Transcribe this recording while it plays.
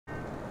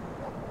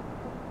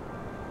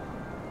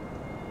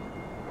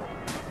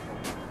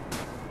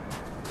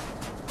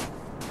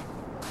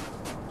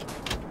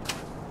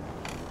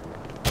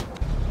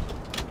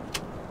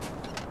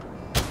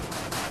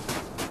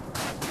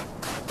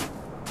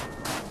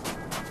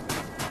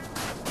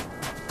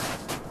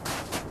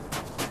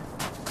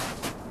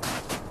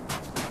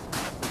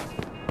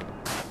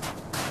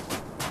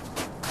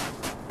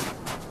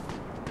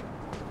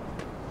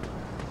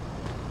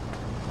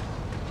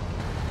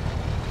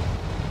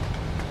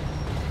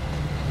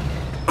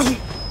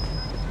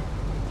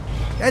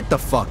Get the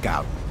fuck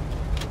out.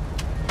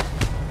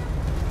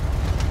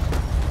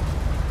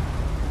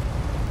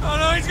 Oh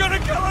no, he's gonna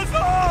kill us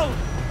all!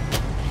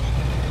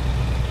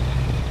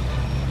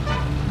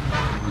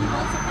 He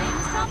was a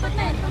famous trumpet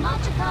man from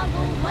out Chicago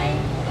way.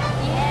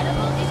 He had a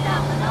boogie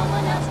style that no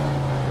one else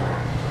would.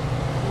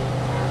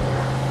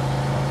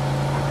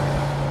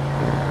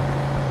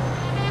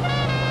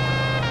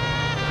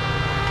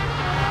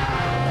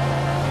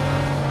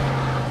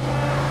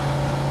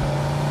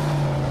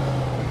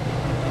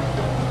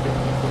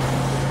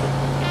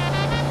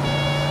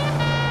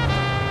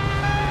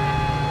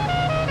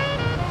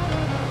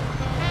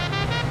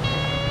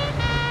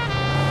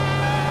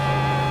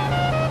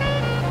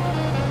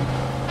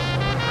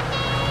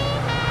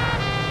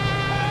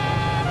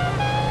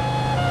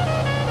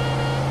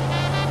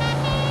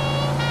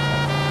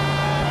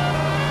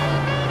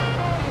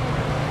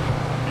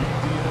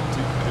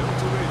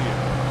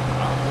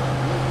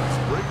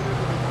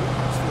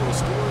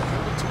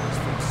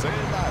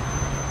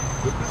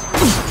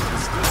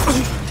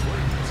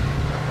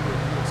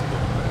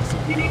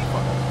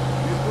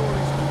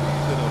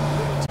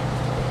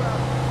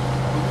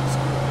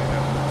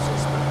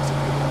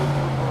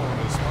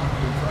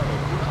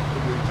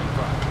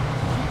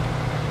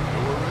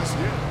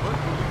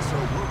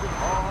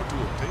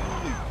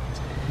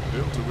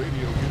 Delta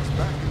Radio gets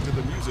back into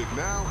the music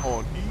now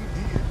on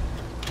EDM.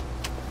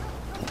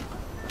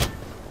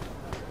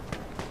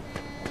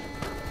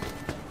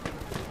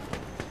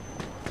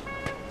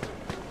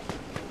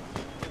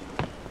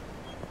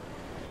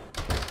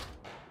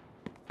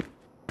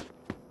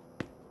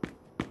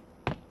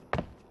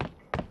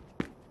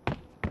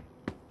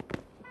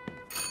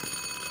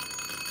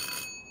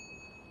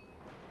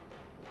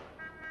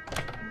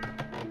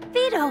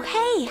 Vito,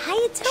 hey, how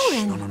you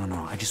doing?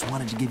 No. I just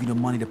wanted to give you the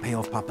money to pay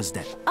off Papa's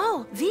debt.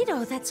 Oh,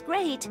 Vito, that's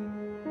great.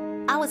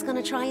 I was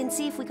gonna try and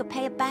see if we could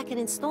pay it back in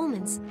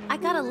installments. I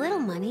got a little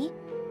money.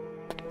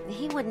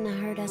 He wouldn't have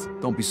hurt us.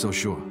 Don't be so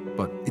sure,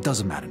 but it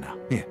doesn't matter now.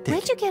 Here, take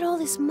Where'd you get all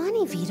this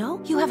money,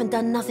 Vito? You haven't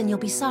done nothing you'll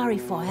be sorry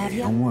for, have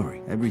you? Don't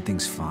worry,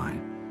 everything's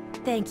fine.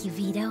 Thank you,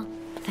 Vito.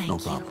 Thank you. No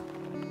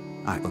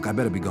problem. All right, look, I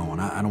better be going.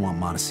 I don't want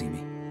Ma to see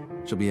me.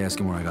 She'll be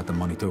asking where I got the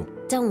money, too.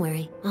 Don't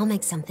worry, I'll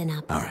make something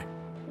up. All right.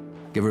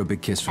 Give her a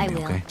big kiss from me,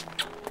 will. okay?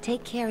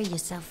 Take care of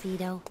yourself,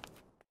 Vito.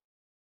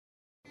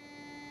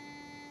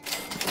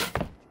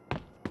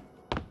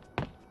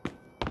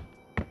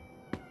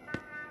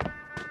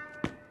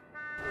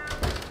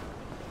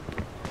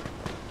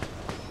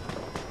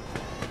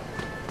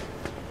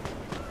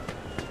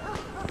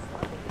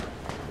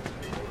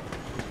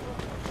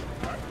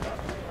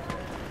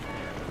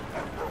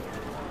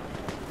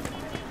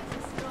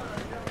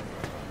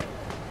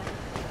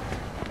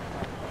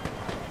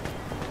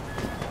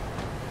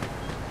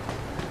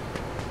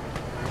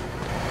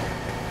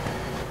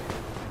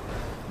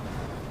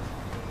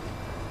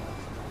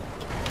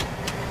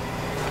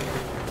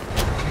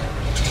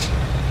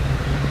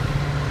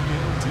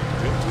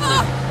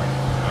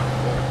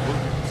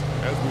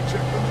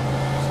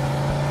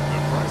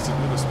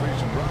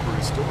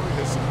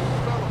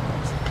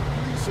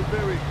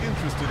 Very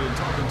interested in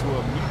talking to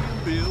a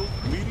medium build,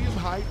 medium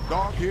height,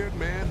 dark-haired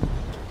man.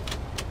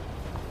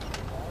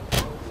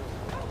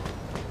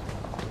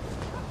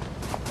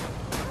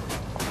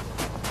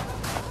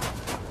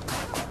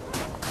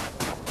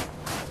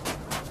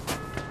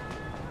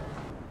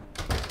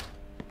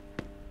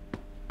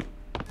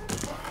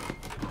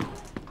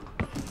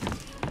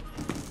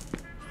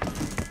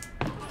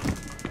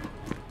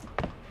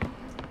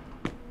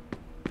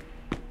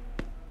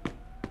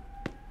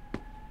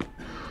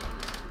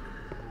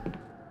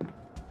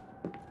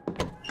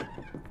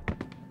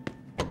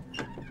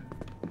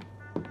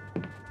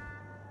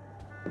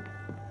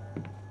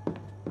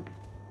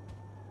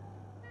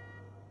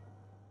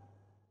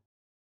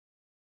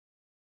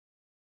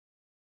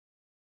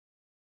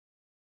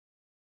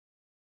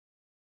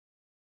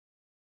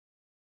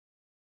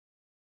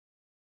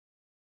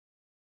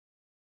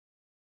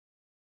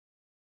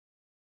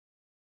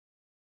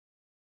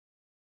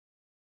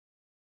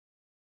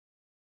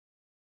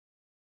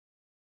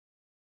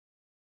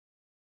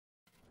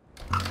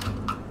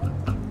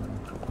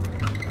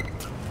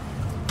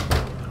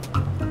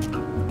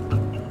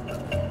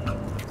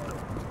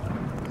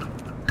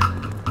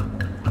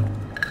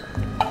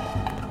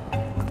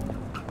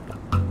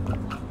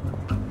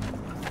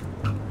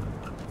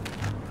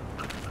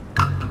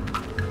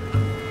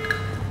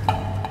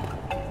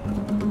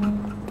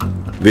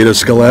 Vito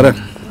Scaletta?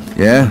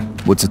 Yeah?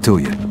 What's it to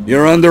you?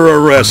 You're under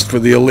arrest for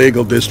the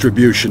illegal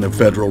distribution of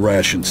federal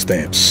ration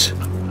stamps.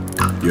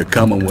 You're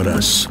coming with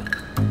us.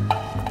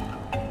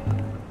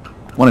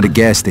 One of the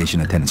gas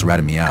station attendants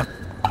ratted me out.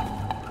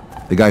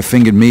 The guy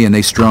fingered me and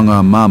they strung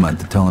on Mama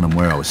into telling him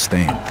where I was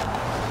staying.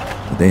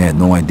 But they had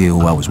no idea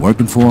who I was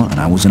working for, and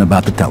I wasn't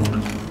about to tell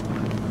them.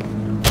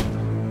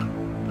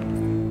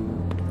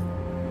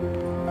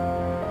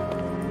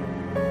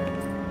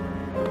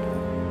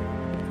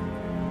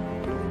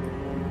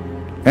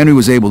 Henry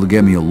was able to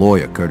get me a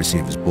lawyer, courtesy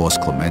of his boss,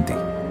 Clementi.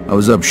 I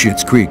was up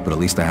shit's creek, but at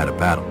least I had a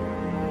paddle.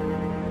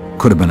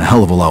 could have been a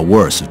hell of a lot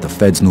worse if the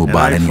feds knew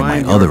about any of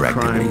my other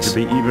activities. To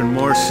be even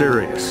more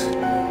serious,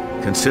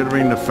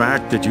 considering the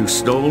fact that you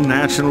stole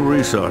national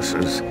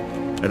resources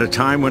at a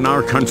time when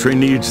our country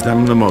needs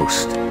them the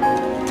most.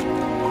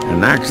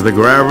 An act the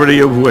gravity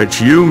of which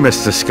you,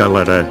 Mr.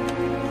 Scaletta...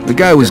 The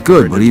guy was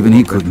good, but even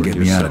he couldn't get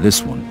me out of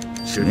this one.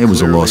 It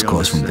was a lost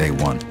cause from day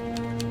one.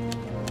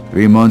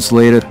 3 months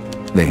later,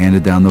 they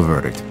handed down the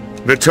verdict.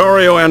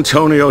 Vittorio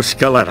Antonio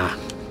Scaletta,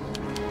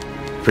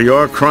 for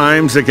your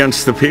crimes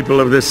against the people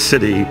of this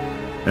city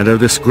and of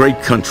this great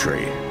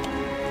country,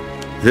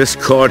 this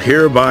court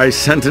hereby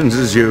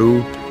sentences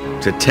you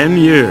to 10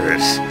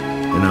 years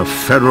in a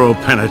federal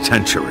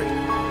penitentiary.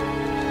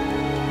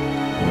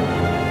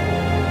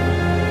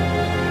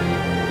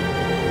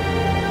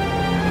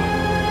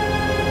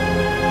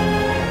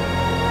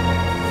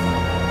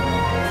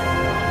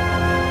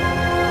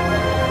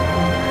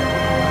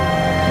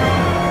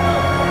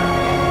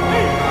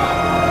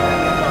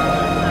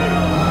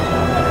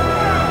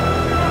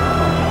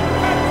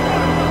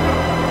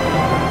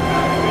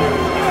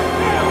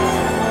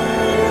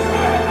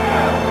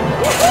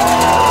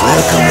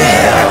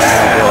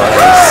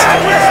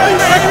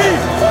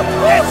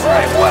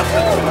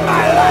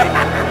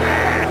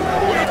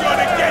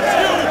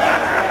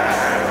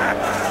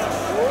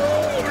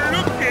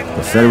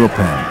 Federal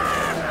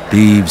pen.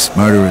 Thieves,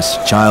 murderers,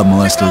 child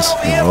molesters,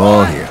 they were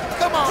all here.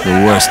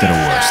 The worst of the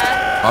worst.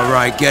 All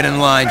right, get in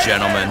line,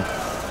 gentlemen.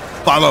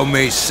 Follow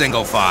me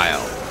single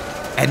file.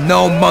 And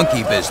no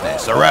monkey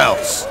business, or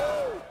else.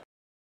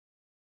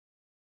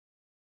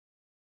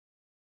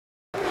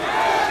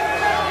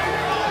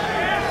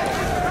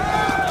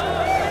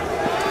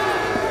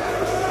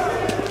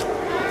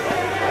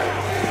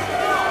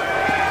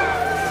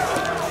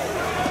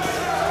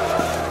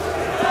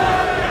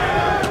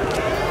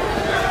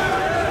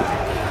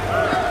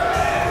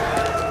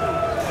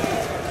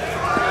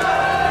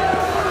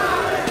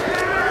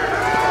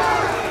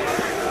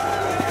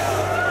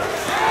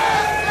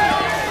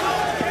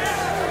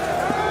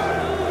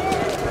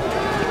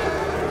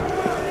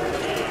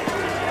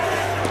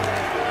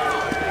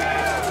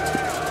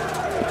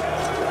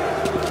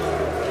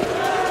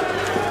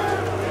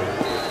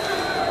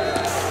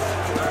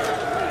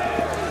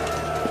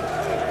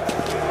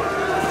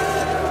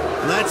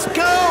 Let's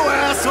go,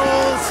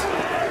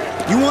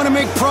 assholes! You want to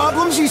make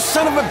problems, you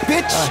son of a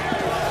bitch?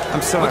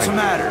 I'm sorry. What's the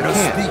matter? No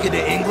speaking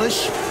to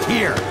English?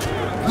 Here,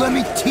 let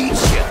me teach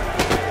you.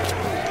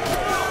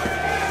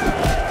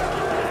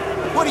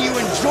 What, do you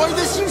enjoy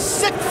this, you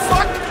sick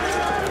fuck?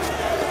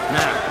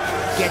 Now,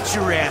 get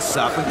your ass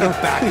up and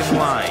get back in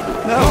line.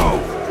 No!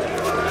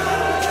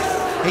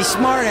 Hey,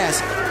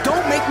 smartass,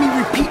 don't make me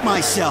repeat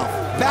myself.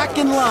 Back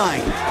in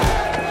line.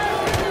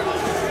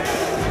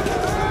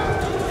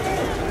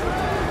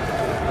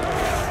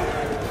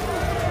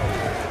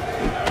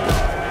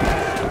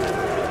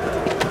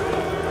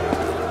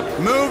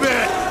 Move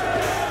it!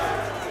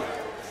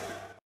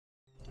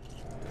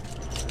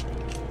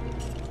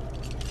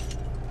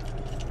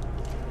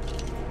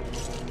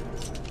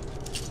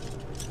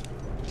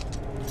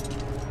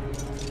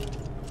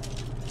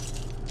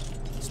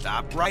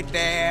 Stop right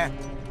there.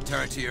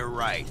 Turn to your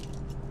right.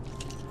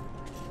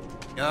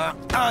 Your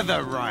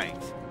other right.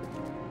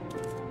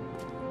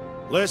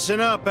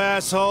 Listen up,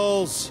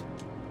 assholes.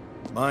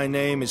 My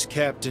name is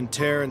Captain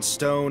Terrence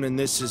Stone, and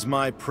this is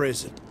my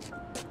prison.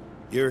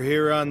 You're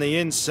here on the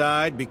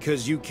inside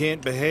because you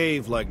can't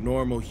behave like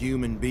normal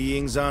human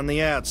beings on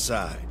the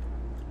outside.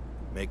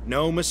 Make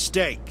no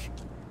mistake.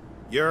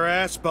 Your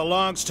ass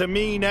belongs to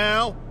me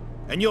now,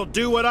 and you'll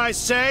do what I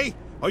say,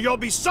 or you'll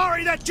be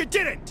sorry that you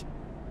didn't!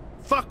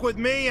 Fuck with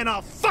me, and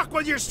I'll fuck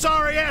with your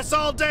sorry ass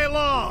all day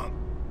long!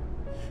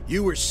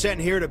 You were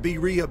sent here to be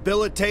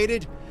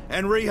rehabilitated,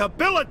 and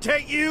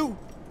rehabilitate you,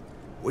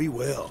 we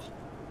will.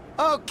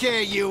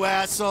 Okay, you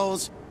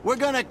assholes. We're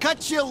gonna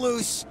cut you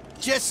loose.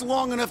 Just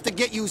long enough to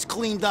get yous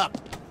cleaned up.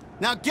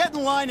 Now get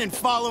in line and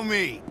follow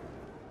me.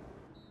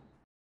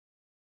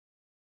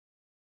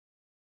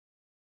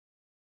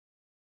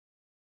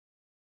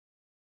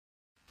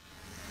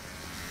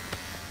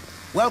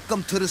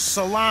 Welcome to the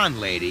salon,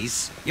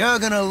 ladies. You're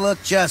gonna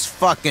look just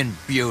fucking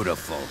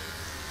beautiful.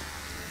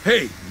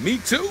 Hey, me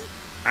too?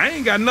 I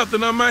ain't got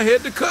nothing on my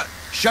head to cut.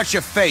 Shut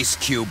your face,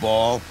 cue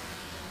ball.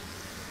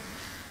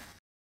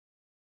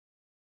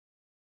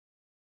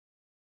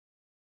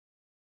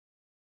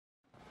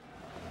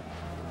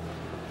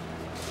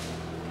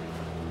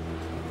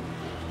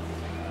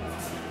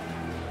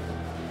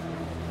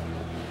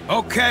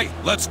 Okay,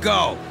 let's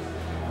go.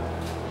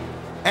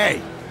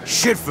 Hey,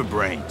 shit for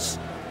brains.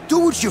 Do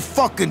what you're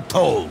fucking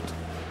told.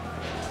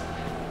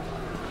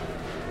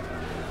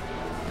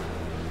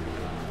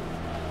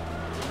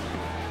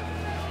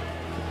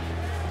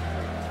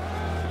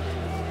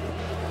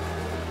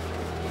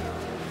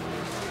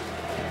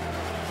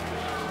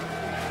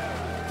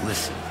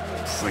 Listen,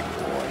 prick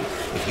boy,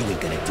 if you ain't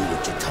gonna do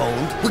what you're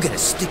told, we're gonna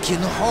stick you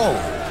in the hole.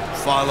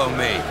 Follow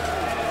me.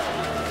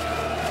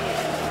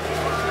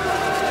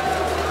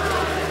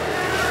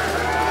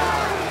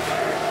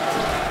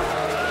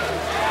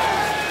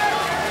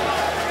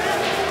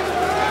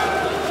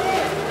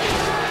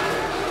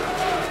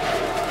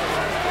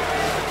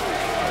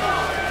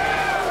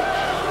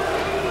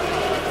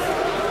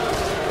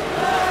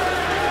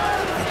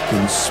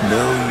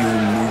 smell your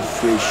new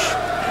fish.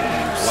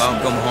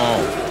 Welcome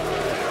home.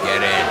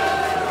 Get in.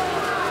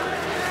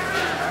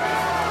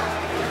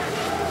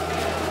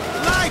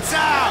 Lights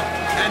out!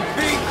 And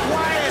be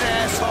quiet,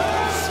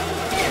 assholes!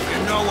 You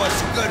know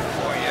what's good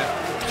for you.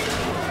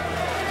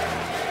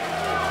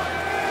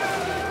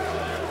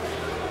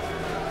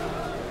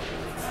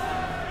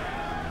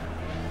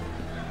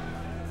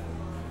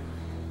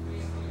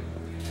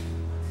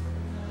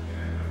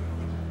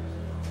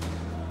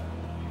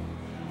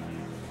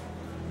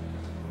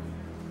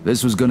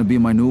 This was gonna be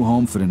my new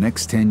home for the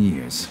next 10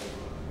 years.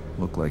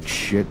 Looked like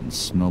shit and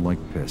smelled like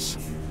piss.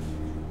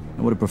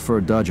 I would have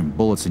preferred dodging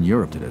bullets in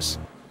Europe to this.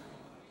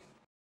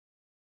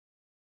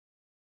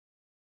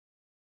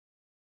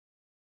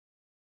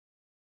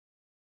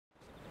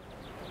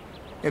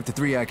 After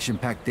 3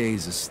 action-packed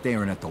days of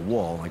staring at the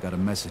wall, I got a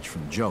message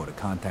from Joe to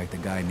contact a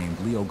guy named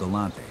Leo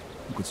Galante,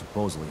 who could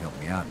supposedly help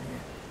me out in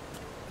here.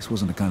 This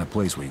wasn't the kind of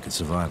place where you could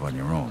survive on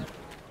your own.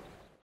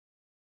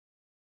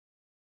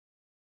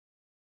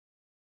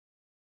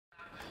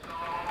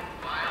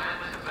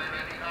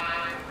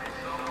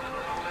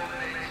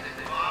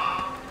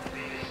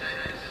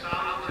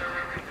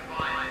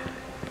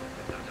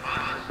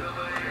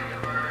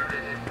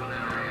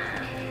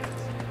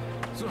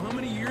 So how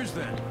many years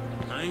then?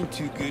 I'm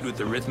too good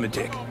with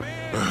arithmetic.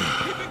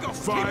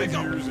 5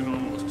 years and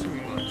almost 2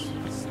 months.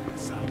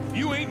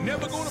 You ain't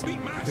never gonna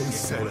beat my They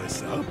set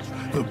us up.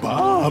 The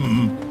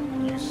bomb.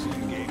 You see,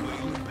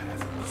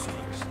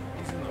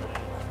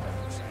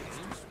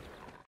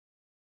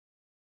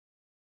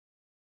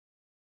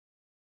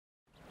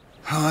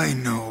 I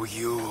know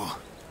you.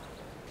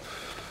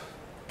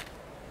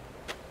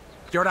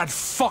 You're that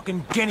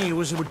fucking guinea who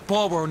was with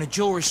Barbara in a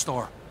jewelry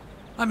store.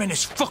 I'm in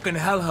this fucking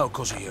hellhole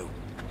because of you.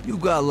 You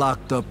got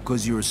locked up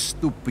because you're a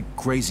stupid,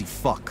 crazy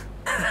fuck.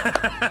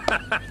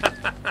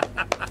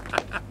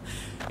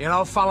 You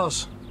know,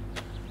 fellas,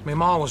 my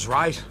mom was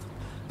right.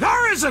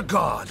 There is a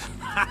God!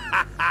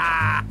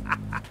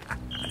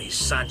 And he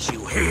sent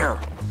you here,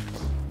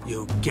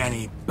 you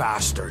guinea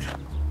bastard,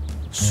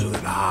 so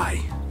that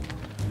I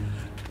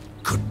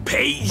could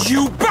pay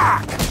you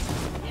back!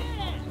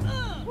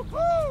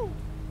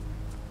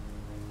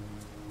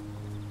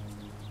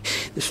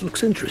 This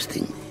looks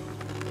interesting.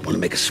 Want to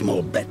make a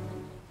small bet?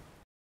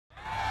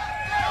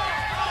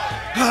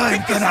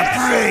 I'm gonna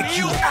break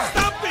you!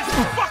 Stop his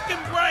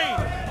fucking brain!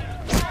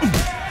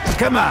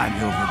 Come on,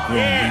 you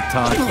overgrown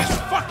retard. His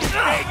fucking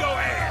ego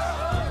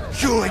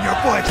ass! You and your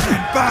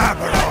boyfriend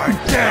Barbara are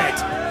dead!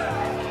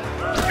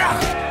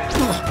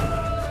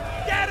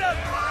 Get him!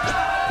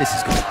 This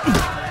is good.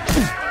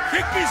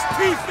 Kick his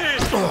teeth in!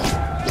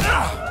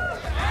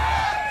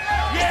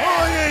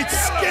 I eat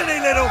skinny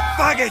little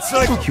faggots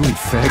like... You eat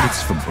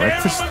faggots for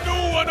breakfast? Give him a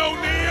new one,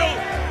 O'Neill!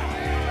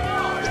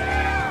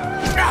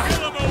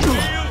 Kill him,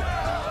 O'Neill!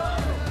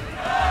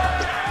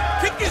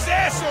 Kick his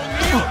ass,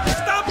 O'Neill!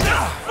 Stop this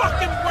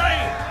fucking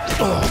brain!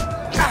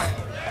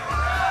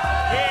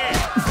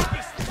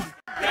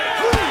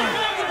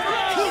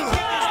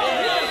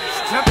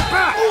 Step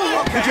back!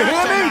 Did you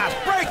hear me?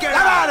 Break it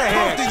out of here!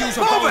 Both of you's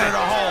going to the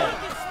hole!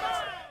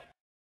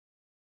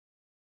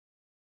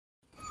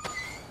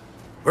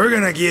 We're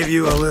gonna give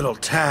you a little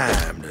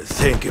time to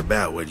think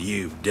about what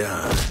you've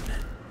done.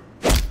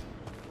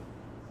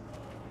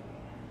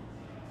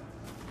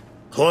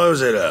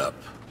 Close it up.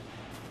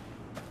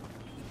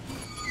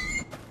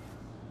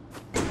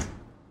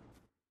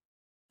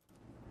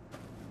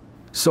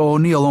 So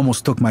O'Neill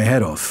almost took my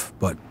head off,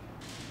 but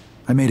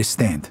I made a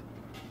stand.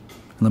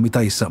 And let me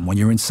tell you something, when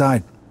you're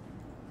inside,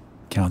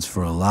 counts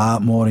for a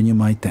lot more than you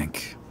might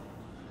think.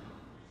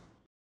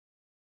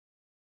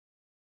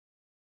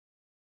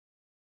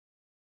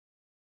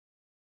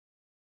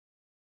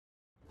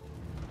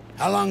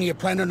 How long are you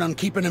planning on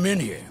keeping him in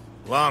here?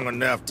 Long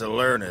enough to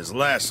learn his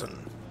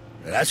lesson.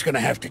 That's gonna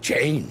have to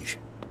change.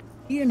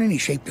 He in any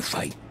shape to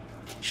fight?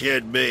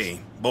 Should be.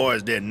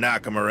 Boys didn't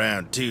knock him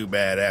around too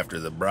bad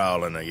after the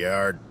brawl in the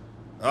yard.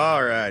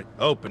 All right,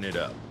 open it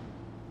up.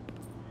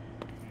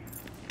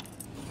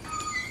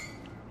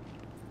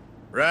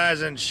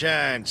 Rise and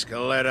shine,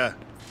 Scaletta.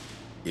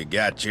 You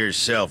got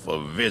yourself a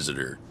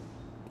visitor.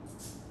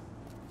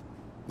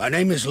 My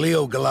name is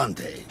Leo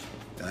Galante.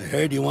 I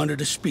heard you wanted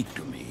to speak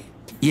to me.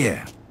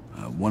 Yeah.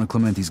 One of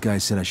Clemente's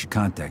guys said I should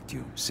contact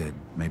you. Said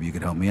maybe you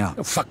could help me out.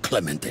 Oh, fuck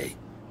Clemente.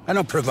 I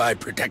don't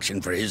provide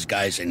protection for his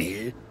guys in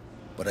here.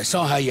 But I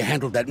saw how you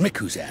handled that Mick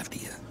who's after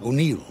you,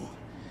 O'Neill.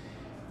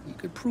 You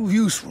could prove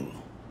useful.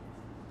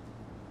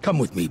 Come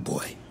with me,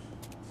 boy.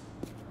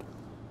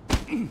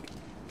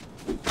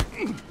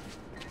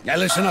 Now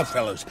listen up,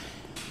 fellas.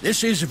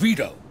 This is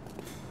Vito.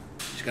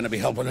 He's gonna be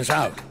helping us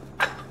out.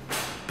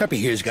 Peppy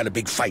here's got a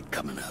big fight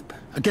coming up.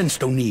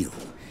 Against O'Neill.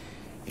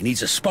 He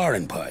needs a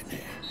sparring partner.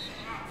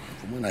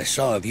 From what I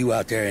saw of you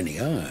out there in the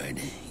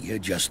yard, you're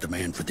just the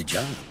man for the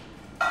job.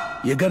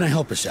 You're gonna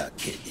help us out,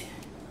 kid.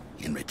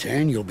 In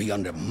return, you'll be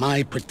under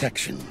my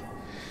protection.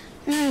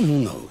 And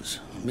who knows,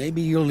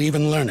 maybe you'll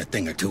even learn a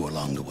thing or two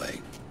along the way.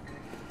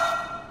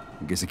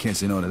 I guess I can't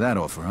say no to that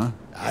offer, huh?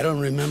 I don't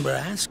remember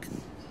asking.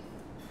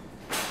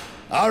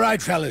 All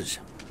right, fellas.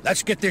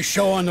 Let's get this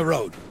show on the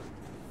road.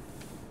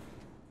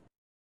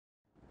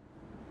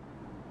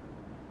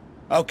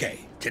 Okay,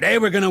 today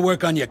we're gonna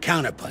work on your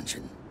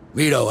counterpunching.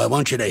 Vito, I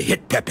want you to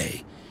hit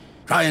Pepe.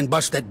 Try and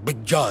bust that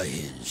big jaw of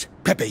his.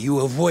 Pepe, you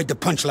avoid the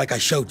punch like I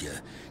showed you.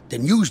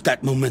 Then use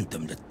that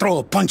momentum to throw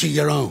a punch of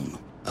your own.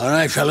 All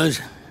right,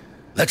 fellas.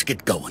 Let's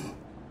get going.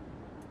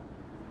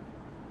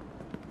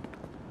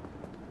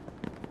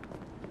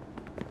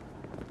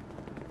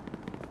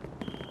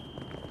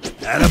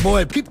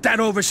 Attaboy, keep that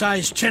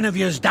oversized chin of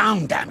yours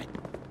down, damn it.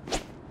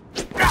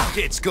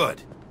 It's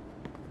good.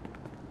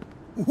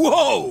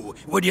 Whoa!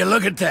 Would you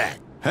look at that?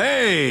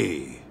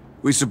 Hey!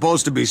 We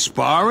supposed to be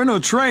sparring or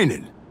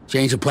training?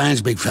 Change of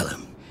plans, big fella.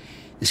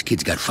 This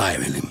kid's got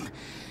fire in him.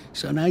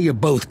 So now you're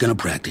both gonna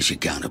practice your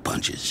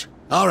counterpunches.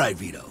 All right,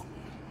 Vito.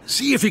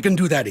 See if you can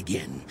do that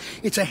again.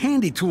 It's a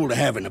handy tool to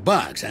have in the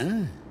box,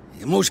 huh?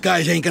 Most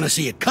guys ain't gonna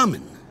see it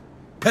coming.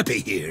 Pepe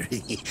here,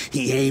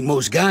 he ain't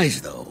most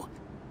guys, though.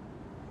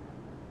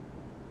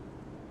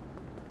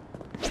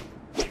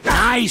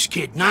 Nice,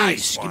 kid,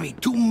 nice. Give me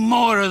 2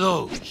 more of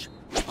those.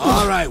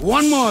 All right,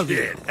 one more,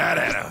 Vito. That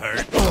had to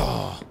hurt.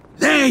 Oh,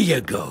 there you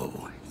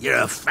go. You're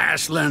a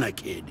fast learner,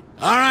 kid.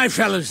 All right,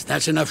 fellas,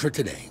 that's enough for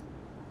today.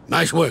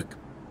 Nice work.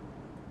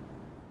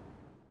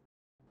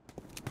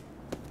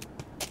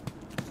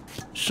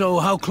 So,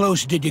 how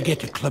close did you get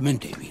to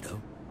Clemente, Vito?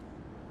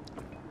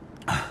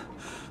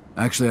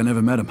 Actually, I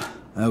never met him.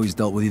 I always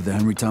dealt with either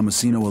Henry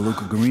Tomasino or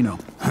Luca Guarino.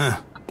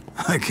 Huh.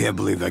 I can't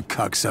believe that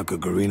cocksucker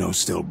Guarino's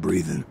still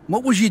breathing.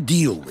 What was your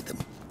deal with him?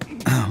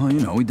 Well, you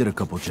know, we did a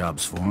couple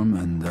jobs for him,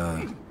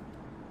 and,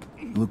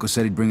 Luca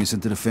said he'd bring us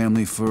into the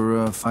family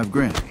for,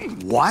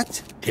 $5,000.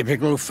 What?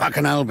 Typical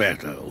fucking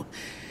Alberto.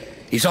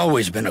 He's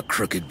always been a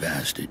crooked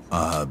bastard.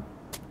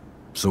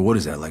 So what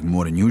is that, like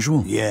more than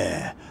usual?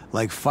 Yeah,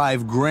 like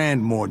 $5,000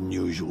 more than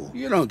usual.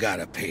 You don't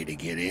gotta pay to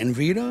get in,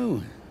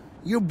 Vito.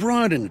 You're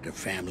brought into the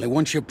family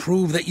once you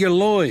prove that you're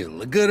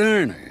loyal, a good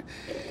earner,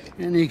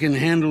 and you can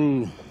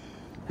handle,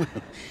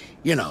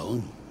 you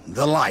know,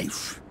 the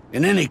life.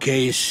 In any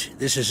case,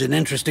 this is an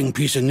interesting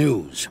piece of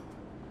news.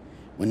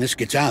 When this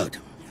gets out,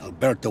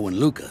 Alberto and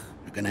Luca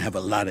are gonna have a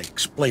lot of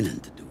explaining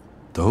to do.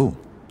 To who?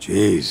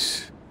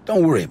 Jeez.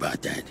 Don't worry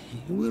about that.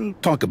 We'll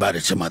talk about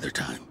it some other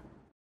time.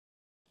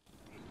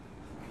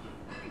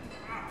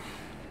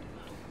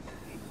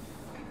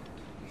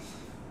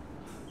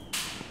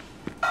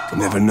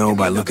 Never know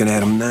by looking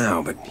at him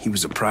now, but he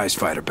was a prize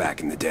fighter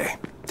back in the day.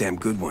 Damn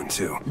good one,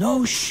 too.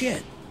 No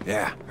shit.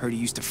 Yeah, heard he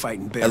used to fight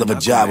in bare Hell of a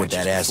knuckle job with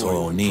matches that before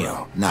asshole he went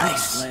O'Neill. pro.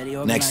 Nice.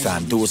 Next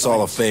time, do us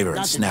all a favor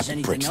and snap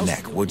the prick's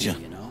neck, would you?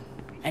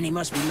 And he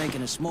must be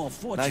making a small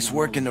fortune. Nice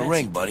work in the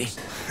ring, buddy.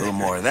 A little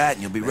more of that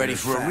and you'll be ready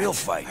for a real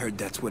fight. Heard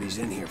that's what he's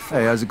in here for.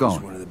 Hey, how's it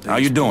going? How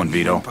you doing,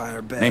 Vito?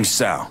 Name's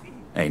Sal.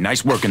 Hey,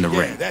 nice work in the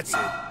ring. That's it.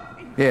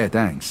 Yeah,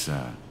 thanks.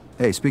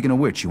 Hey, speaking of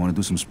which, you want to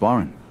do some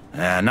sparring?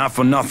 Not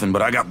for nothing,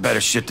 but I got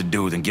better shit to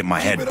do than get my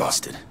head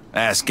busted.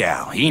 Ask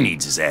Al. He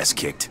needs his ass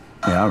kicked.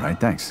 Yeah, all right,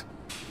 thanks.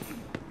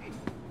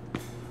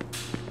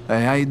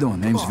 Hey, how you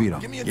doing? Name's Vito.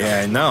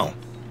 Yeah, I know.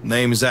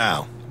 Name's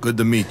Al. Good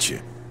to meet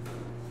you.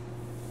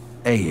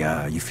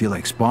 Hey, you feel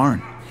like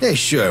sparring? Yeah,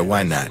 sure,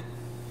 why not?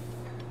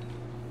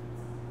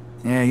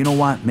 Yeah, you know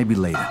what? Maybe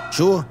later.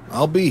 Sure,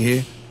 I'll be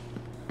here.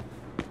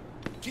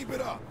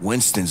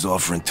 Winston's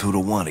offering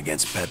 2-to-1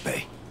 against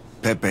Pepe.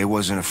 Pepe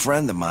wasn't a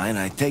friend of mine,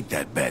 I take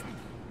that bet.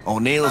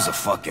 O'Neill's a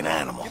fucking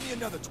animal. Give me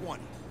another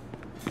 20.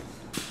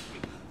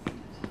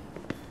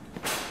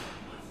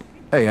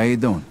 Hey, how you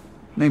doing?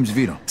 Name's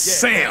Vito.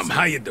 Sam,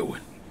 how you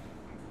doing?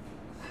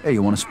 Hey,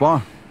 you want to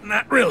spar?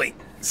 Not really.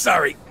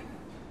 Sorry.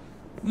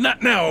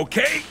 Not now,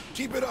 okay?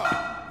 Keep it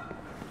up.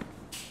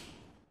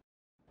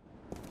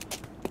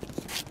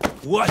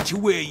 Watch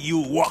where you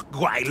walk,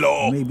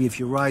 Guaylo. Maybe if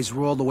your eyes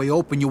were all the way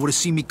open, you would have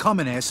seen me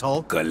coming,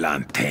 asshole.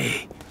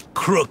 Galante.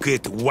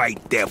 Crooked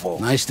white devil.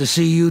 Nice to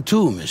see you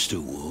too,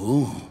 Mr.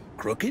 Wu.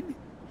 Crooked?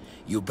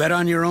 You bet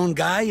on your own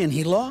guy and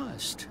he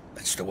lost.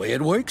 That's the way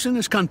it works in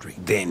this country.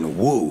 Then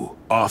Wu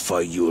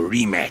offer you a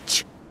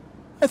rematch.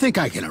 I think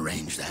I can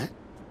arrange that.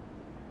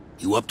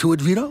 You up to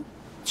it, Vito?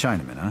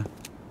 Chinaman, huh?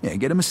 Yeah,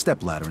 get him a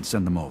stepladder and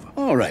send him over.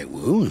 All right,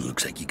 Wu.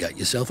 Looks like you got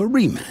yourself a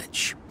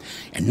rematch.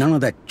 And none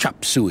of that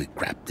chop suey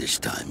crap this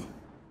time.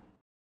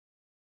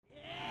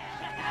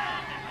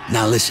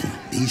 Now listen,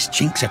 these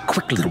chinks are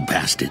quick little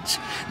bastards.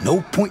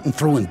 No point in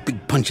throwing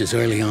big punches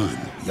early on.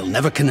 You'll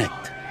never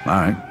connect. All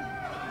right.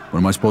 What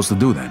am I supposed to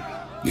do then?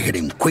 You hit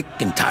him quick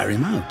and tire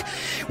him out.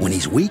 When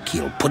he's weak,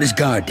 he'll put his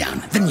guard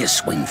down. Then you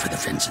swing for the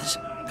fences.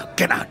 Now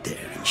get out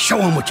there and show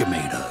him what you're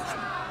made of.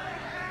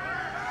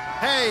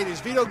 Hey, does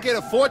Vito get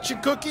a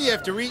fortune cookie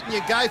after eating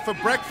your guy for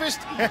breakfast?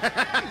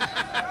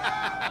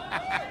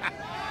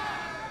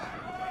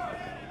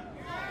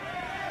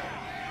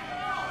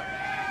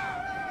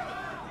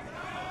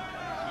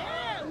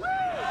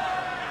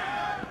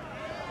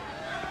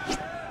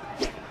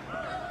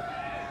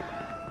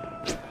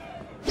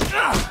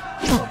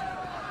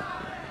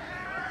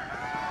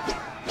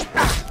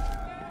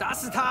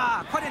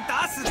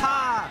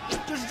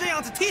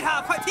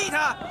 啊，快踢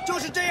他！就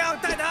是这样，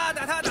带他，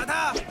打他，打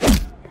他！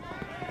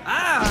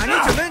啊，你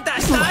怎么打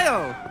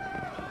style？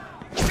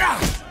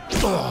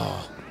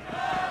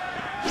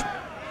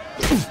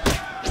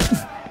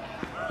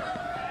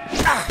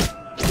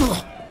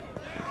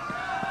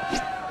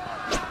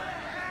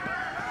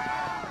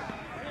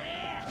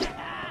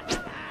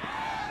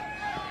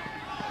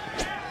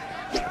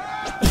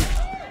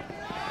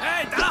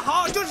 哎，打得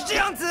好，就是这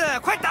样子，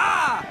快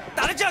打！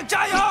打得这样，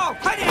加油，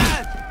快点！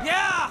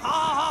呀，好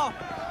好好！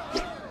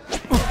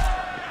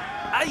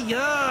哎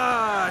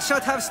呀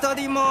 ，Shut up,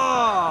 study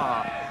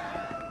more。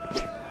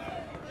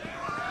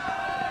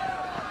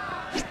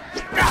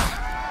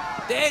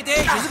对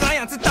对，就是个那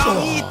样子，当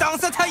你当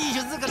时他也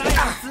就是个那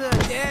样子，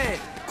对，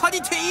快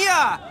点踢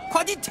呀，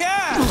快点踢！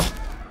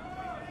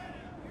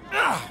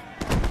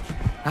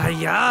哎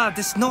呀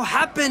 ，this no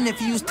happen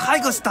if you use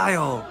tiger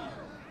style。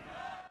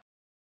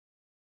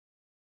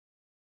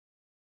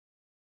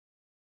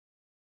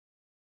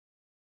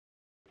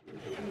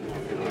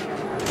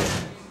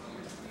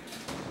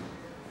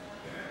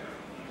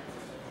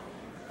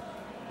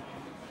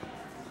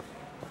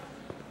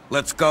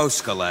 Let's go,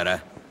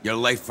 Scaletta. You're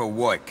late for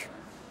work.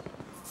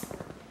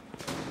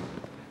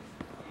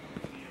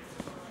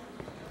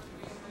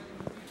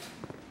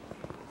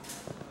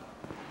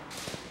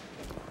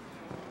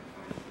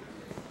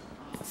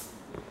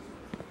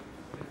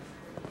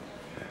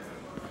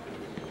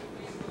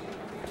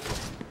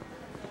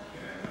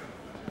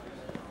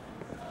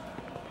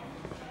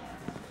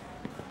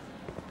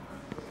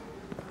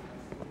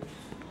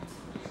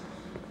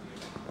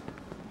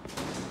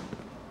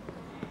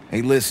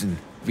 Hey, listen.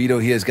 Vito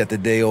here's got the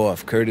day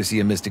off, courtesy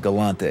of Mr.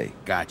 Galante.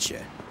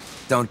 Gotcha.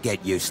 Don't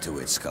get used to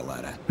it,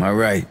 Scaletta. All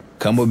right.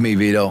 Come with me,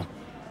 Vito.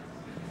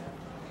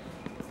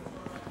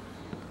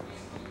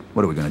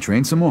 What, are we gonna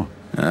train some more?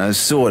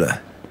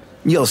 Sorta.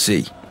 You'll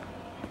see.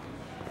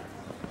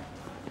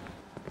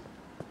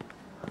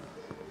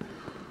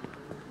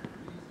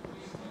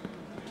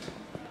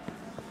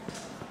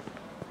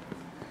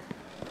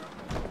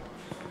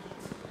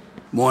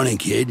 Morning,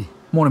 kid.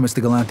 Morning,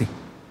 Mr. Galante.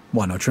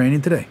 What, no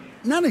training today?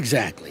 Not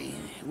exactly.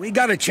 We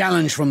got a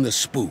challenge from the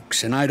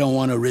spooks, and I don't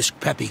want to risk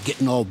Peppy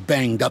getting all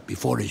banged up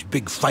before his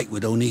big fight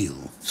with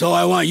O'Neill. So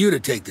I want you to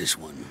take this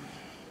one.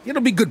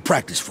 It'll be good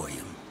practice for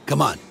you.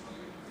 Come on.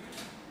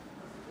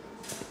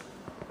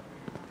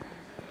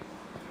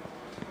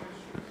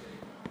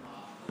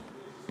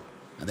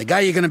 Now, the guy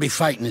you're gonna be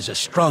fighting is a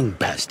strong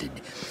bastard,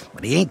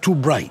 but he ain't too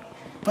bright.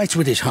 Fights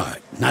with his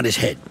heart, not his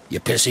head. You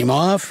piss him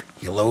off,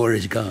 you lower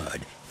his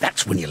guard.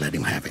 That's when you let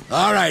him have it.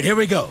 All right, here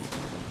we go.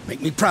 Make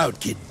me proud,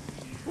 kid.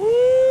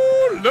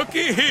 Ooh,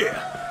 looky here.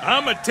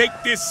 I'ma take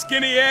this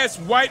skinny-ass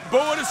white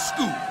boy to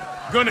school.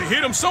 Gonna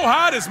hit him so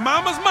hard his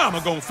mama's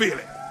mama gonna feel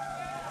it.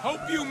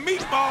 Hope you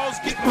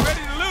meatballs getting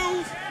ready to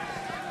lose.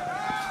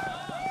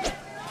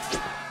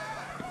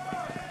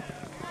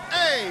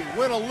 Hey,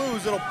 win or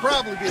lose, it'll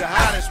probably be the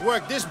hardest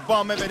work this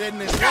bum ever did in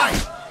his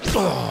life.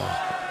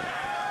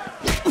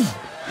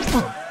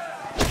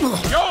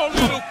 Your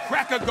little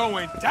cracker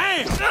going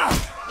down. No!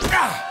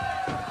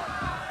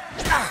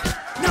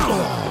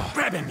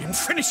 Grab him and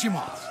finish him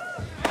off.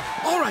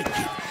 All right,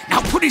 kid.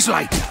 Now put his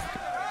light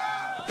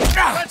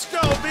out. Let's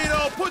go,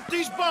 Vito. Put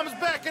these bums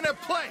back in their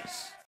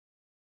place.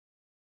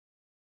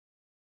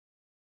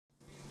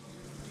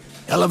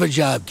 Hell of a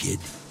job, kid.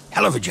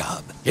 Hell of a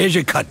job. Here's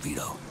your cut,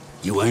 Vito.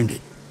 You earned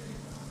it.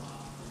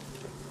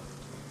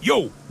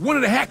 Yo, one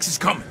of the hacks is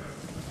coming.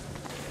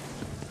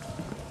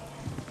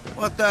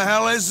 What the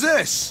hell is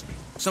this?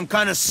 Some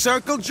kind of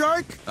circle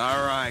jerk?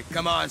 All right,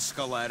 come on,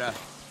 Scaletta.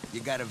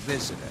 You got a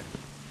visitor.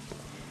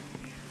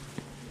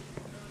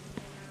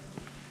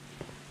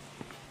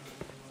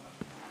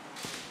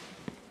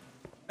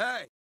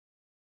 Hey!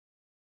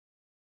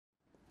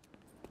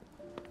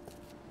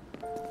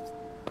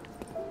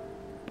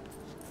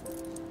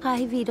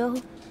 Hi, Vito.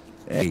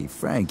 Hey,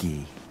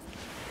 Frankie.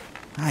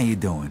 How you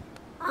doing?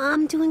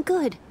 I'm doing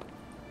good.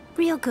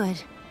 Real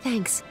good,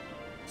 thanks.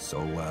 So,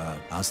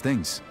 how's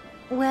things?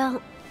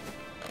 Well,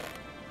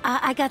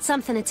 I got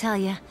something to tell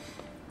you.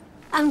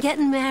 I'm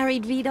getting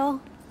married, Vito.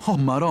 Oh,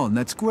 Maron,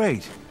 that's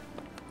great.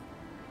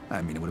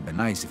 I mean, it would have been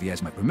nice if he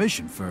asked my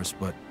permission first,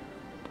 but...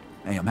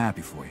 Hey, I'm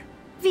happy for you.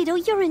 Vito,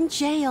 you're in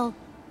jail.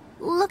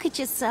 Look at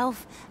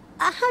yourself.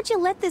 How'd you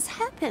let this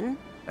happen?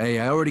 Hey,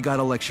 I already got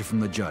a lecture from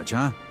the judge,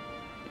 huh?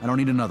 I don't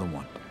need another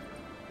one.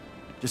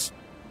 Just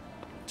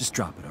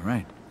drop it, all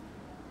right?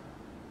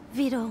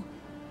 Vito,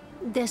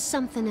 there's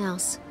something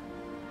else.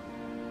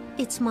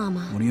 It's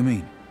Mama. What do you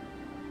mean?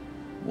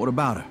 What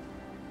about her?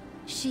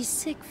 She's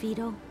sick,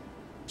 Vito.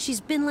 She's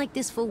been like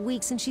this for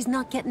weeks and she's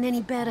not getting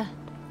any better.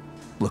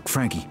 Look,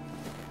 Frankie.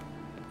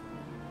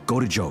 Go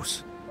to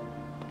Joe's.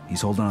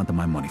 He's holding on to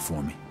my money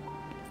for me.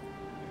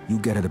 You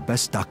get her the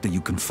best doctor you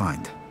can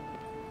find.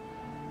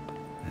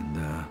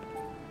 And,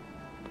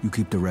 you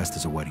keep the rest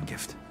as a wedding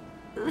gift.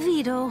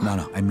 Vito...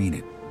 No, I mean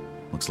it.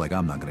 Looks like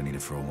I'm not gonna need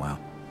it for a while.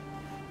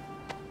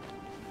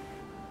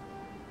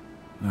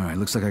 Alright,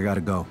 looks like I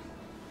gotta go.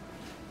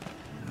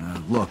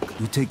 Look,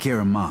 you take care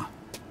of Ma.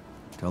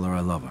 Tell her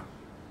I love her.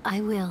 I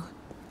will.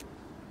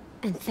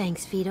 And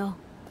thanks, Vito.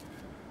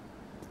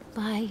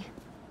 Bye.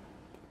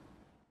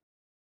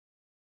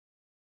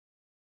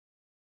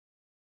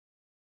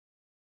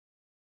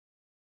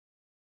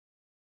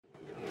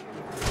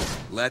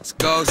 Let's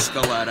go,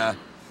 Scaletta.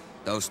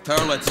 Those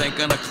turlets ain't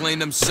gonna clean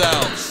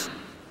themselves.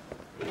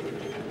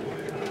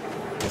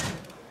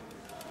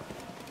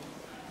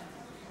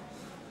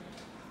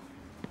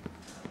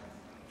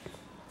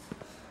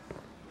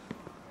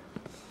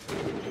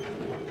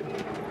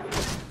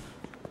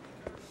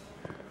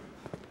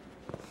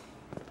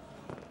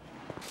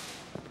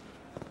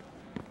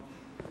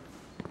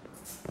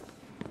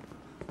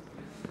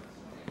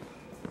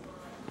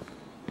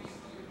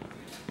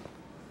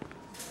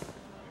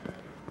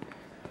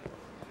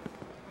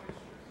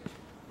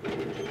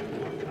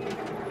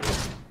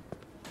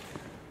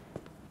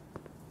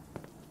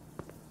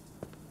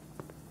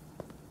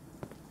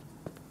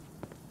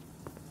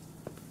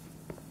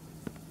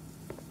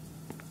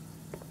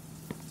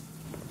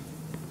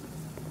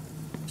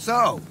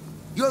 So,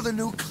 you're the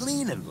new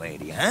cleaning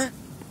lady, huh?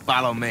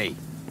 Follow me.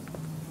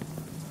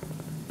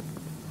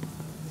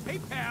 Hey,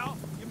 pal,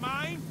 you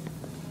mind?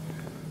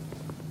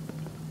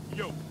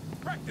 Yo,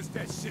 practice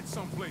that shit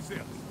someplace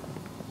else.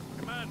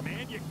 Come on,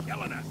 man, you're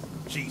killing us.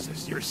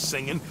 Jesus, your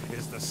singing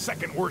is the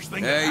second worst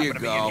thing that There you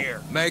happened to me in go.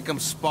 here. Make them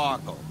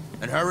sparkle.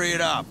 And hurry it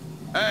up.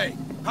 Hey,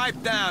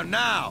 pipe down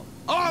now.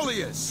 All of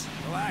yous.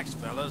 Relax,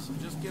 fellas. I'm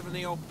just giving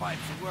the old pipes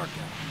a workout.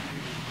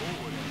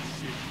 Over that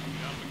shit,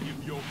 I'ma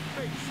give your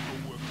face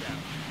a workout.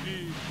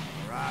 Yeah.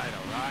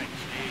 All right.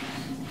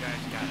 Jeez, you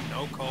guys got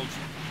no culture.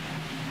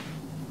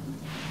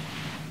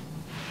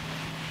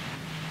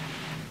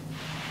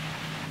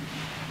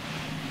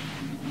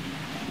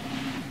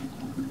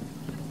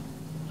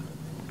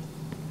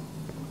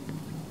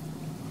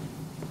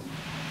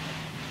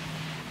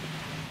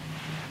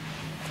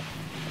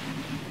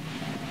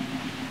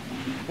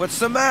 What's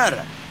the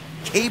matter?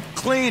 Keep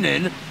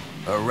cleaning,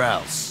 or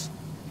else.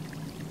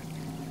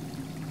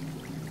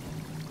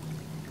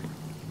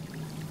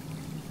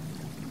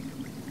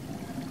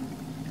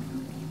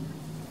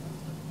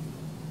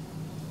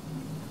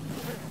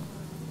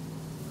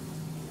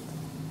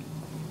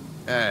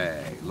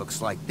 Hey,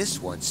 looks like this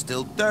one's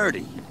still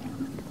dirty.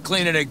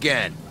 Clean it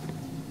again.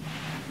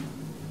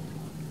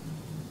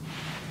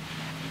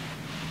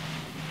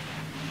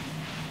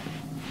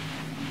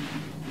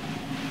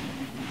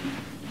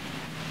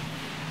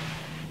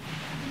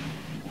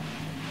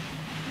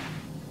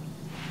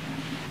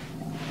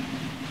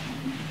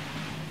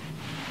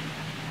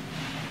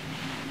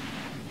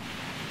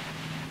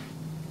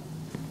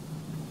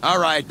 All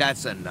right,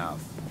 that's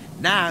enough.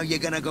 Now you're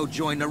gonna go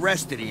join the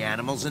rest of the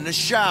animals in the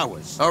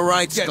showers. All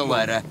right,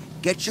 Scaletta,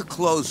 get your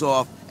clothes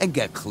off and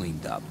get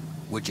cleaned up.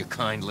 Would you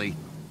kindly?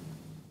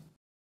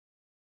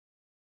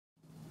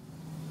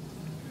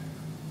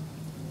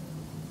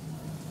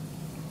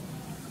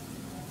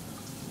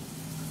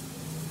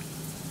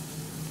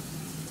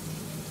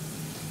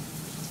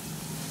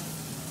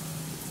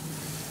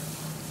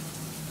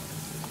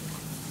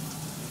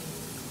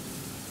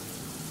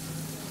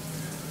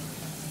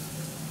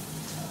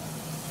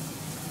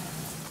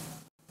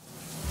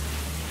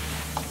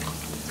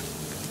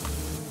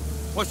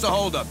 What's the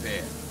holdup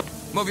here?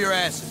 Move your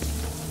asses.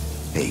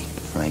 Hey,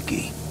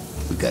 Frankie,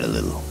 we got a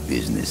little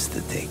business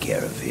to take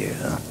care of here,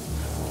 huh?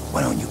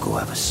 Why don't you go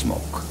have a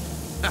smoke?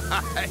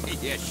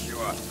 Yeah,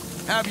 sure.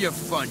 Have your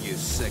fun, you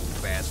sick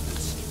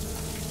bastards.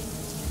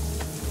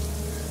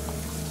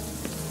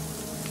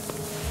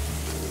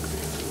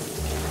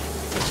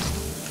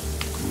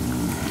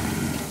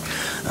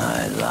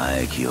 I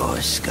like your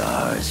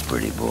scars,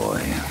 pretty boy.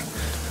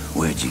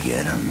 Where'd you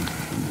get them?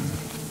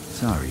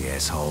 Sorry,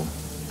 asshole.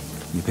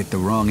 You picked the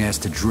wrong ass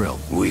to drill.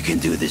 We can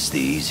do this the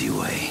easy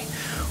way,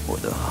 or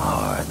the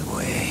hard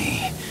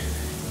way.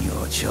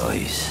 Your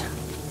choice.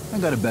 I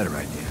got a better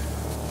idea.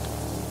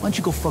 Why don't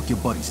you go fuck your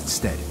buddies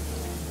instead?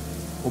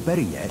 Or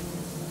better yet,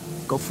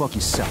 go fuck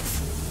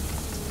yourself.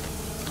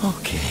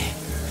 Okay.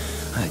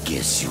 I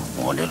guess you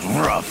want it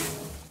rough.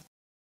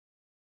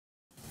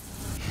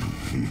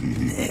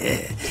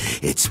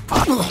 It's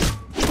possible.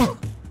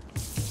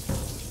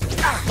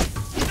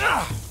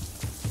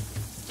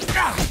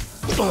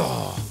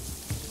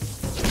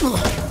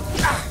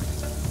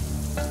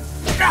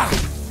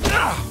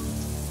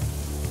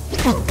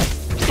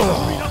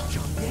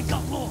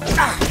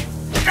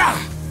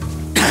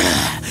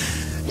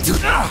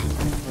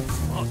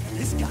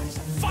 This guy's a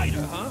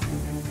fighter, huh?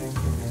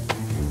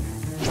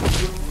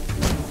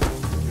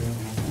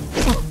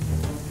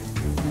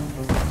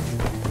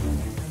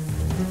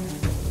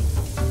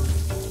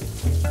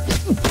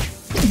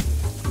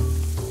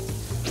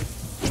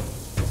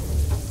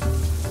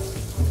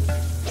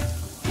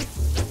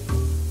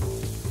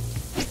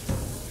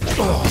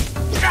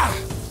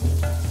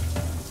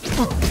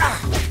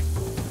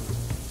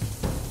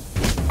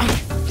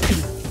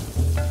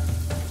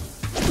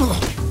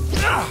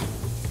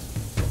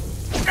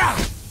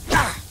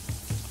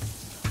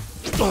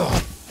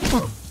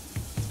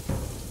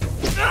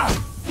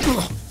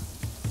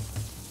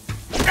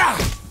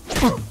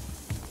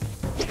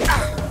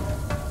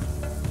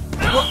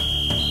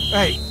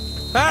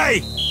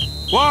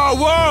 Whoa,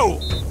 whoa!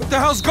 What the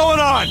hell's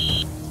going on?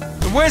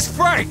 And where's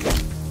Frank?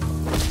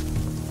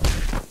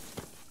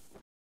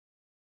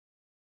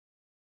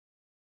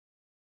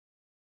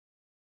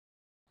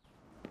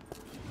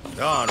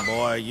 Come on,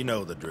 boy, you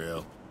know the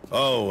drill.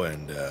 Oh,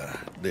 and,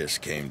 this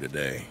came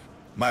today.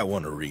 Might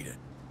want to read it.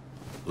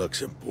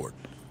 Looks important.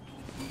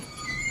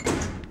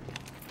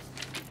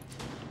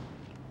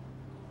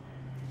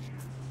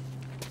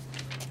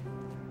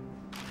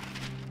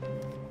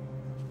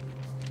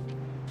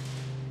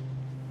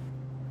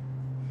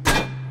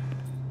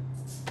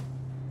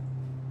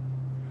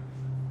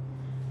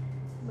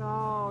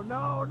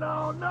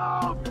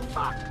 No!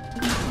 Fuck!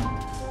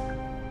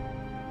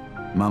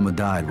 Mama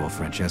died while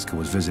Francesca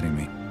was visiting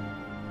me.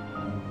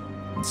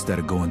 Instead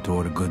of going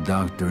toward a good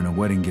doctor and a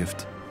wedding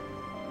gift,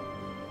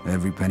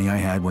 every penny I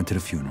had went to the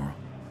funeral.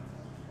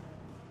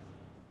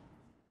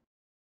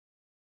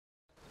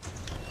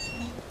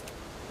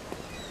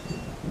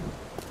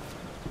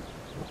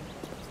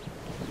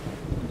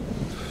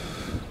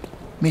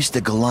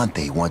 Mr.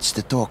 Galante wants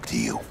to talk to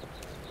you.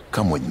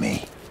 Come with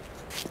me.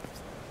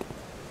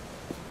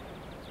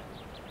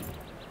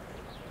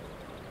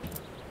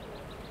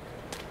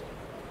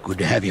 Good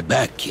to have you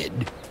back,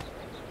 kid.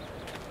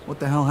 What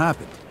the hell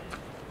happened?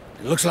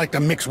 It looks like the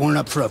Micks weren't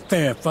up for a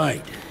fair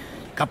fight.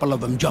 A couple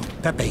of them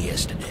jumped Pepe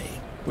yesterday.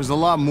 Was a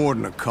lot more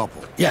than a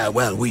couple. Yeah,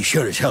 well, we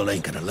sure as hell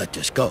ain't gonna let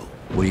this go.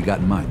 What do you got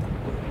in mind?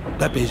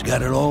 Pepe's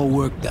got it all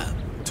worked out.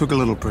 Took a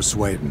little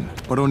persuading,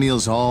 but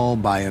O'Neill's all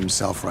by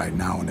himself right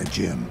now in the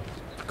gym.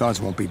 Guards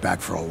won't be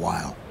back for a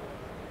while.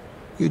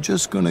 You're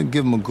just gonna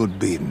give him a good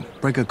beating.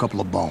 Break a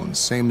couple of bones,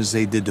 same as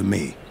they did to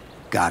me.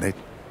 Got it?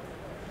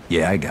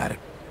 Yeah, I got it.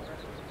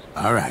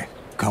 All right,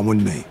 come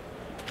with me.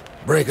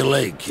 Break a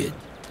leg, kid.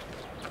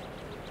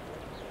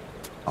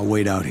 I'll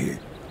wait out here.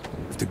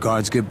 If the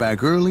guards get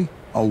back early,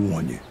 I'll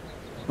warn you.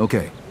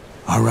 Okay.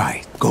 All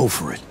right, go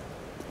for it.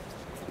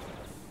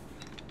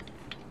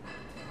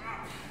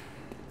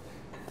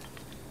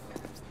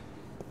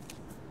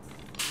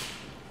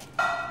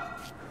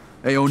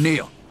 Hey,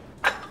 O'Neill.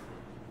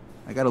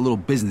 I got a little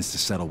business to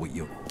settle with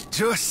you.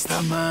 Just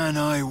the man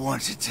I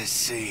wanted to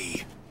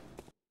see.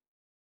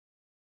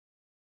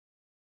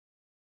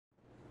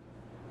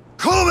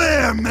 Come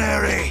here,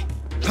 Mary!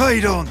 I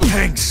don't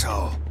think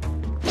so.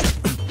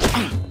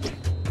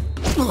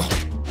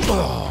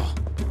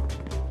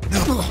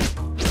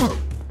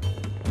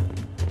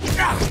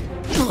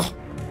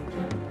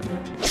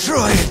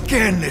 Try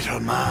again, little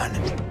man.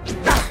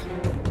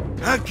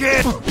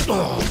 Again.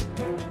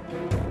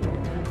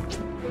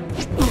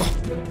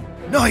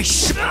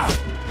 Nice.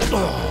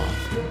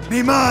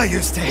 Me ma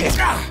used to hit.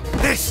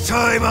 This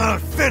time I'll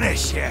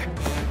finish you.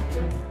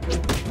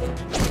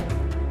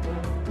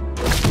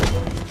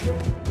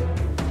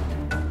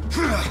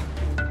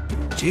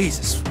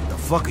 Jesus, what the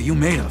fuck are you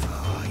made of?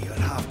 Oh, you'll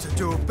have to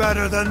do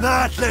better than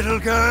that, little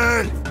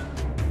girl.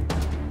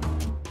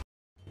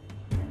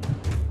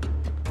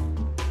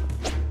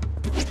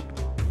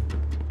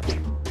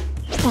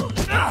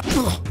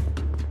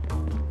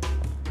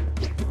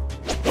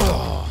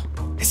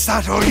 Is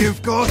that all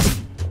you've got?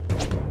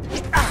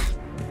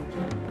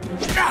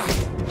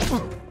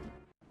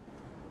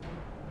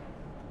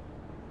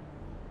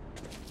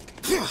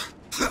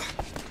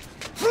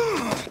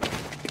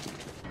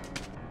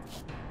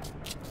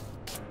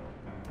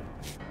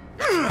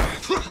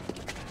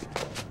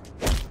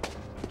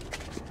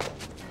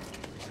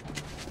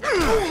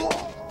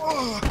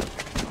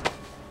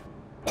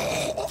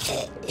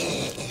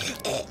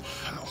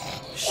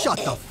 Shut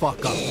the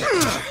fuck up.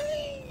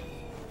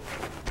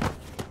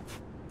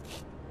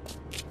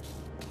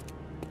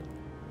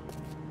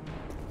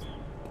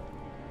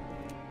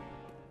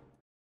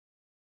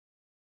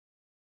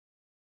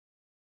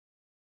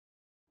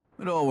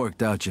 It all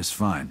worked out just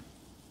fine.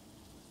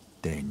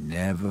 They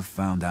never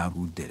found out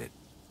who did it.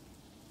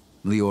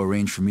 Leo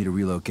arranged for me to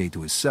relocate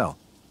to his cell.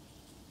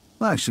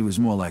 Well, actually, it was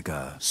more like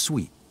a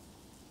suite.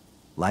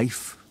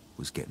 Life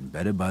was getting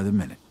better by the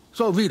minute.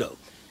 So, Vito,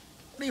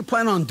 what do you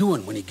plan on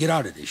doing when you get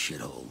out of this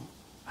shithole?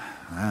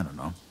 I don't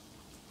know.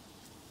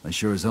 I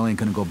sure as hell ain't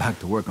gonna go back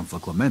to working for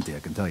Clemente, I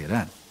can tell you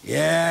that.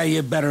 Yeah,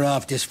 you're better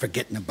off just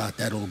forgetting about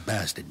that old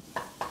bastard.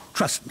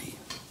 Trust me,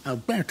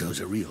 Alberto's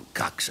a real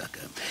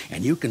cocksucker,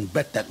 and you can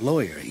bet that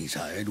lawyer he's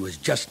hired was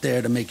just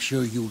there to make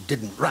sure you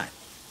didn't rot.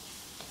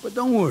 But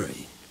don't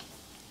worry.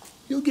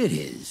 You'll get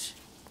his.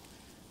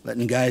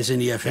 Letting guys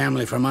into your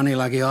family for money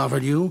like he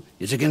offered you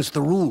is against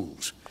the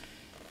rules.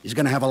 He's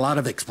gonna have a lot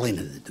of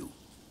explaining to do.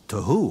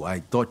 To who? I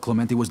thought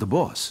Clemente was the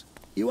boss.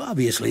 You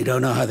obviously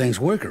don't know how things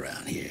work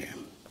around here.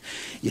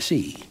 You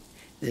see,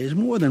 there's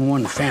more than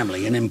one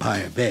family in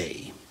Empire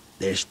Bay.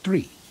 There's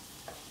 3.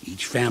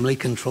 Each family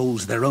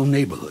controls their own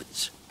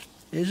neighborhoods.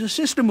 There's a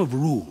system of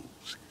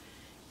rules.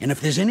 And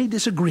if there's any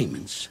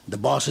disagreements, the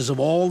bosses of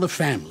all the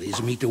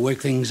families meet to work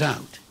things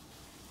out.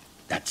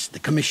 That's the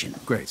commission.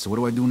 Great, so what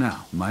do I do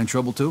now? Am I in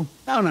trouble too?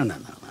 No,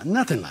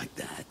 nothing like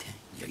that.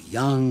 You're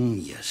young,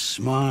 you're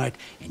smart,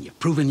 and you've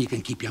proven you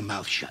can keep your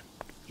mouth shut.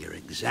 You're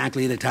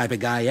exactly the type of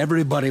guy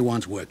everybody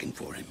wants working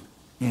for him.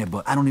 Yeah,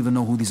 but I don't even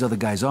know who these other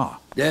guys are.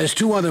 There's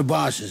two other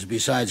bosses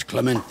besides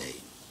Clemente.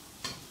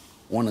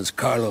 One is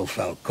Carlo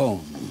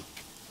Falcone.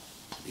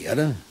 The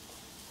other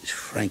is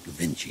Frank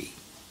Vinci.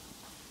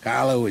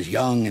 Carlo is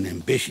young and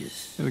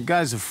ambitious. The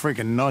guy's a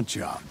freaking nut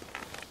job.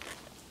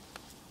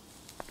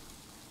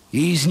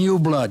 He's new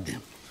blood,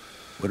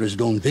 whereas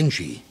Don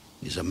Vinci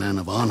is a man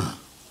of honor.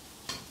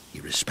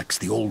 He respects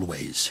the old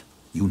ways.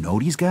 You know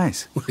these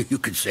guys? You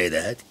could say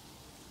that.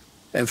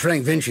 And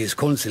Frank Vinci is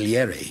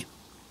consigliere.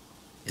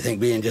 You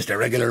think being just a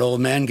regular old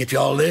man gets you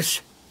all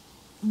this?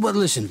 But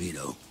listen,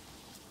 Vito.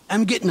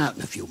 I'm getting out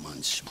in a few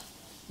months.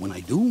 When I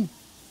do,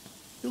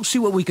 you'll see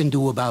what we can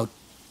do about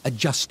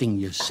adjusting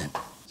your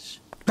sentence.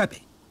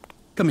 Pepe,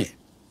 come here.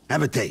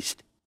 Have a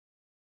taste.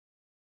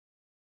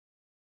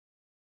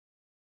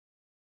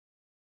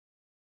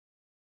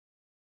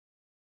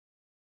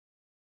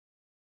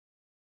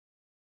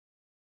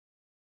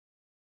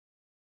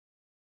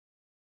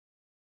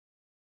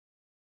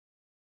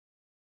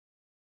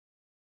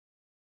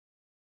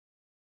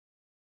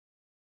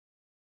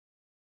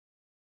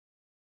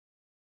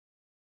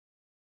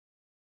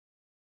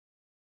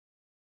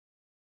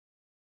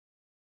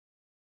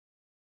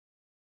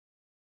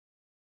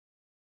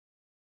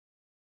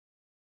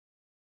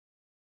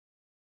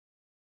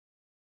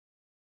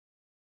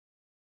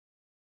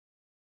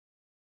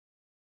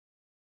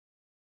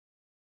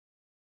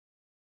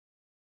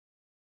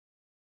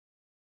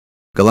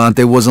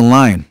 Galante wasn't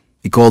lying.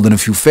 He called in a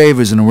few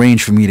favors and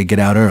arranged for me to get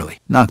out early.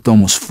 Knocked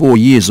almost 4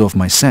 years off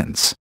my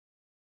sentence.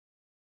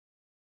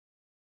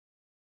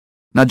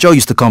 Now, Joe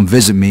used to come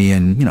visit me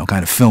and,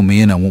 kind of fill me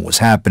in on what was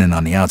happening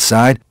on the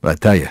outside. But I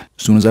tell you, as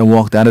soon as I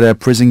walked out of that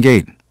prison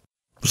gate,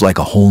 it was like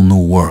a whole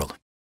new world.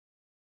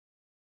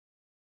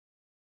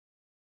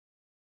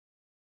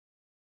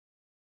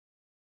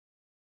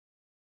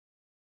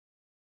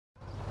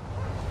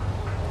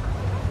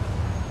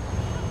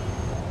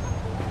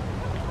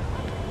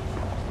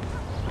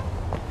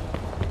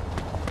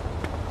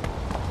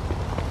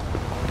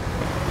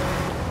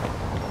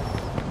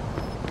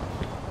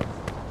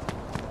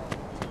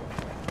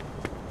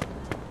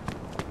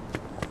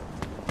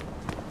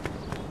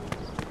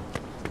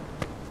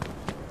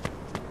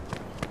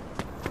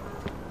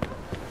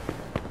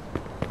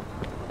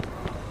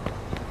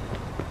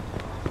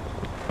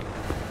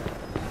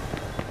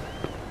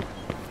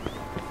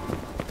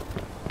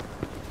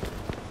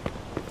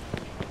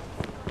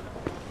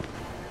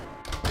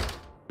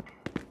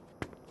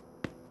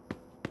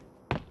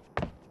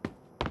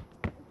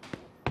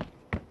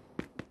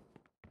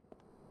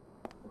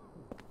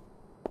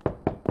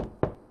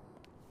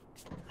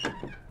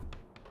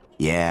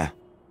 Yeah?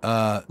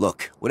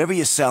 Look, whatever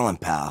you're selling,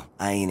 pal,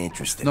 I ain't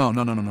interested. No.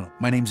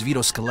 My name's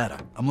Vito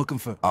Scaletta. I'm looking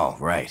for... Oh,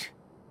 right.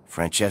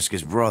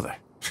 Francesca's brother.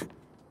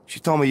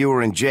 She told me you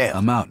were in jail.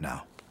 I'm out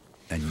now.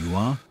 And you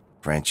are?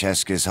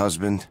 Francesca's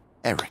husband,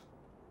 Eric.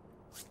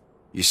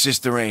 Your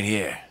sister ain't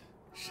here.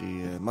 She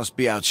must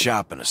be out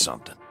shopping or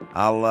something.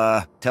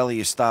 I'll tell her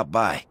you stopped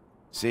by.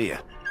 See ya.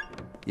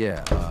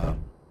 Yeah,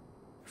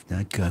 if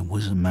that guy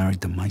wasn't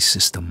married to my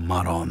sister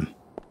Maron,